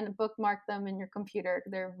listening in, bookmark them in your computer.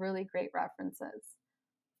 They're really great references.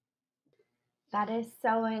 That is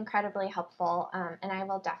so incredibly helpful. And I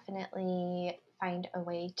will definitely find a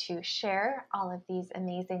way to share all of these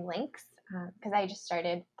amazing links because I just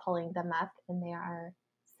started pulling them up and they are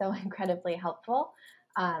so incredibly helpful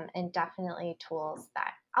and definitely tools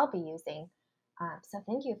that I'll be using. So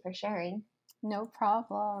thank you for sharing. No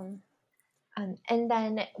problem. And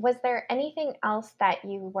then, was there anything else that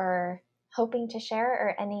you were hoping to share,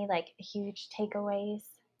 or any like huge takeaways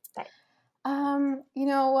that?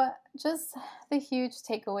 Just the huge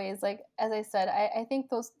takeaways, like as I said, I think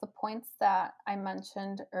the points that I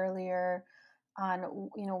mentioned earlier on,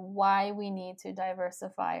 why we need to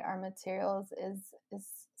diversify our materials is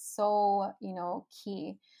so,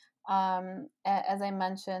 key. As I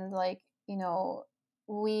mentioned, like,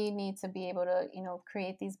 we need to be able to,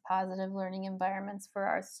 create these positive learning environments for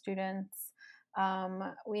our students.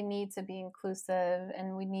 We need to be inclusive,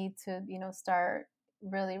 and we need to, start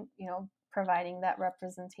really, providing that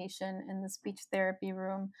representation in the speech therapy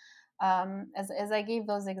room. As I gave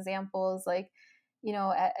those examples, like,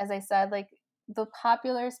 as I said, like the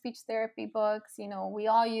popular speech therapy books, we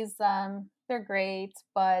all use them. They're great,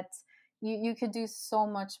 but you could do so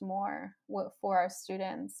much more for our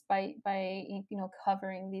students by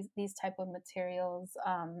covering these type of materials,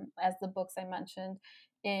 as the books I mentioned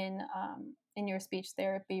in your speech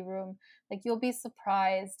therapy room. Like, you'll be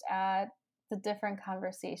surprised at the different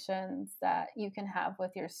conversations that you can have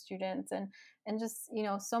with your students, and just,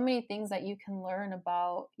 so many things that you can learn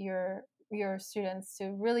about your students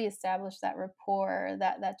to really establish that rapport,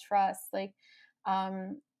 that trust. Like,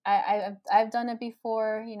 I've done it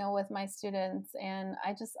before, with my students, and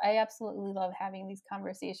I absolutely love having these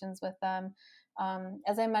conversations with them.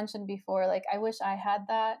 As I mentioned before, like, I wish I had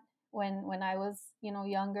that when I was,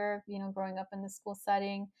 younger, growing up in the school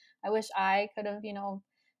setting. I wish I could have,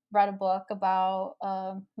 read a book about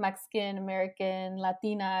Mexican American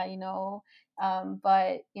Latina,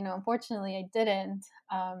 but unfortunately I didn't.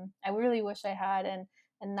 I really wish I had, and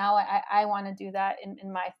now I want to do that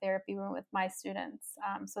in my therapy room with my students,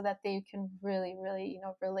 so that they can really, really,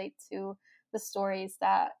 relate to the stories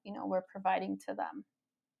that, we're providing to them.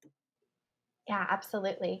 Yeah,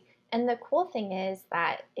 absolutely. And the cool thing is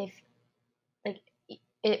that if like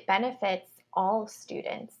it benefits all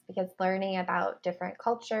students because learning about different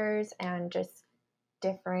cultures and just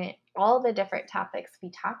different all the different topics we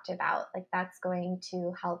talked about, like that's going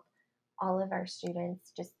to help all of our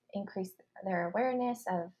students just increase their awareness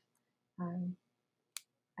of um,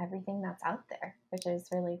 everything that's out there, which is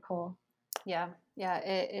really cool. Yeah,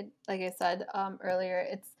 it like I said earlier,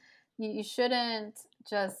 it's you shouldn't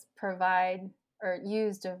just provide or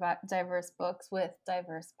use diverse books with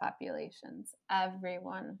diverse populations.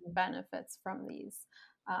 Everyone benefits from these.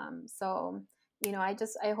 So,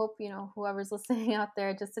 I hope, whoever's listening out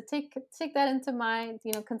there, just to take that into mind,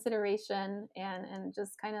 consideration, and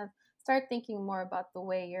just kind of start thinking more about the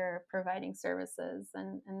way you're providing services,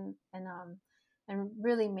 and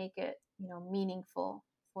really make it, meaningful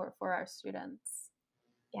for our students.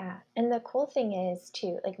 Yeah. And the cool thing is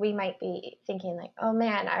too, like we might be thinking like, oh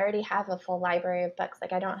man, I already have a full library of books.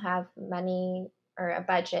 Like I don't have money or a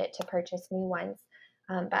budget to purchase new ones.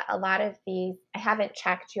 But a lot of these, I haven't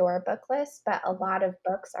checked your book list, but a lot of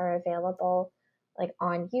books are available like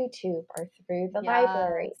on YouTube or through the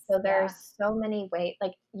library. Yes. So Yeah. there's so many ways,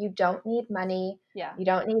 like you don't need money. Yeah. You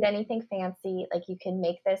don't need anything fancy. Like you can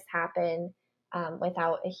make this happen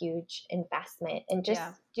without a huge investment and just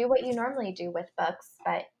Yeah. do what you normally do with books,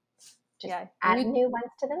 but just Yeah. add new ones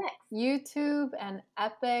to the mix. YouTube and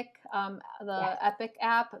Epic, Yes. the Epic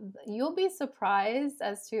app, you'll be surprised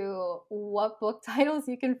as to what book titles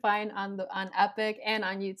you can find on Epic and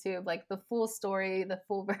on YouTube, like the full story, the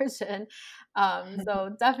full version.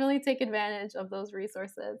 So definitely take advantage of those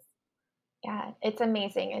resources. Yeah, it's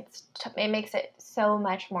amazing. It makes it so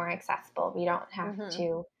much more accessible. We don't have Hmm.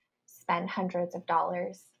 to spend hundreds of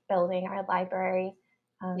dollars building our library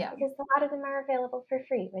Yeah, because a lot of them are available for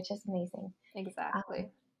free, which is amazing. Um,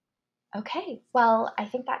 exactly. Okay, well, I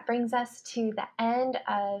think that brings us to the end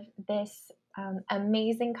of this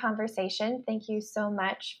amazing conversation. Thank you so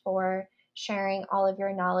much for sharing all of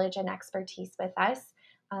your knowledge and expertise with us.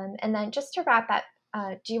 And then just to wrap up,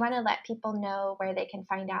 do you want to let people know where they can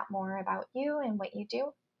find out more about you and what you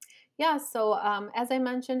do? Yeah, so as I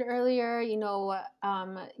mentioned earlier, you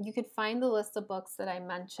could find the list of books that I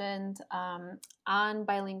mentioned on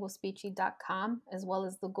bilingualspeechy.com, as well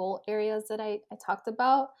as the goal areas that I talked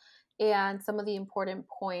about, and some of the important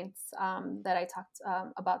points that I talked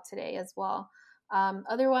about today as well.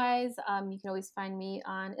 Otherwise, you can always find me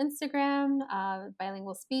on Instagram,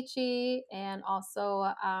 Bilingual Speechy, and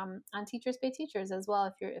also on Teachers Pay Teachers as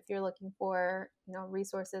well. If you're looking for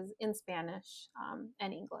resources in Spanish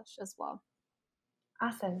and English as well.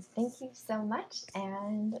 Awesome. Thank you so much.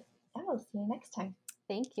 And I will see you next time.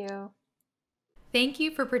 Thank you. Thank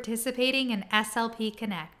you for participating in SLP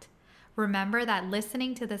Connect. Remember that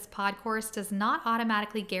listening to this pod course does not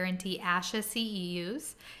automatically guarantee ASHA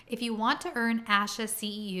CEUs. If you want to earn ASHA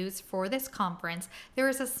CEUs for this conference, there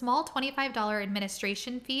is a small $25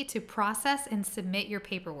 administration fee to process and submit your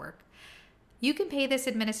paperwork. You can pay this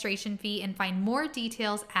administration fee and find more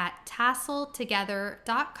details at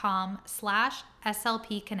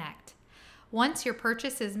tasseltogether.com/SLP Connect. Once your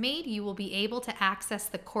purchase is made, you will be able to access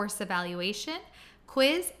the course evaluation,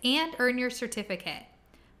 quiz, and earn your certificate.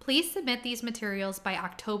 Please submit these materials by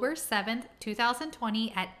October 7th,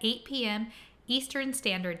 2020 at 8 p.m. Eastern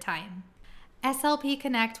Standard Time. SLP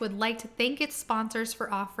Connect would like to thank its sponsors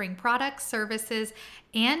for offering products, services,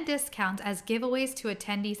 and discounts as giveaways to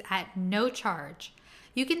attendees at no charge.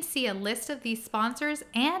 You can see a list of these sponsors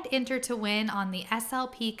and enter to win on the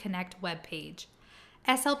SLP Connect webpage.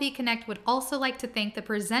 SLP Connect would also like to thank the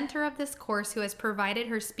presenter of this course who has provided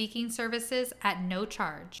her speaking services at no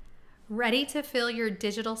charge. Ready to fill your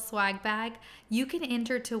digital swag bag? You can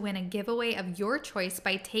enter to win a giveaway of your choice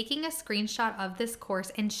by taking a screenshot of this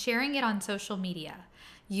course and sharing it on social media.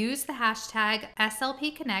 Use the hashtag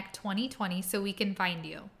SLPConnect2020 so we can find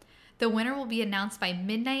you. The winner will be announced by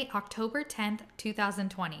midnight, October 10th,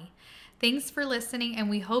 2020. Thanks for listening, and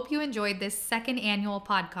we hope you enjoyed this second annual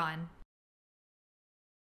PodCon.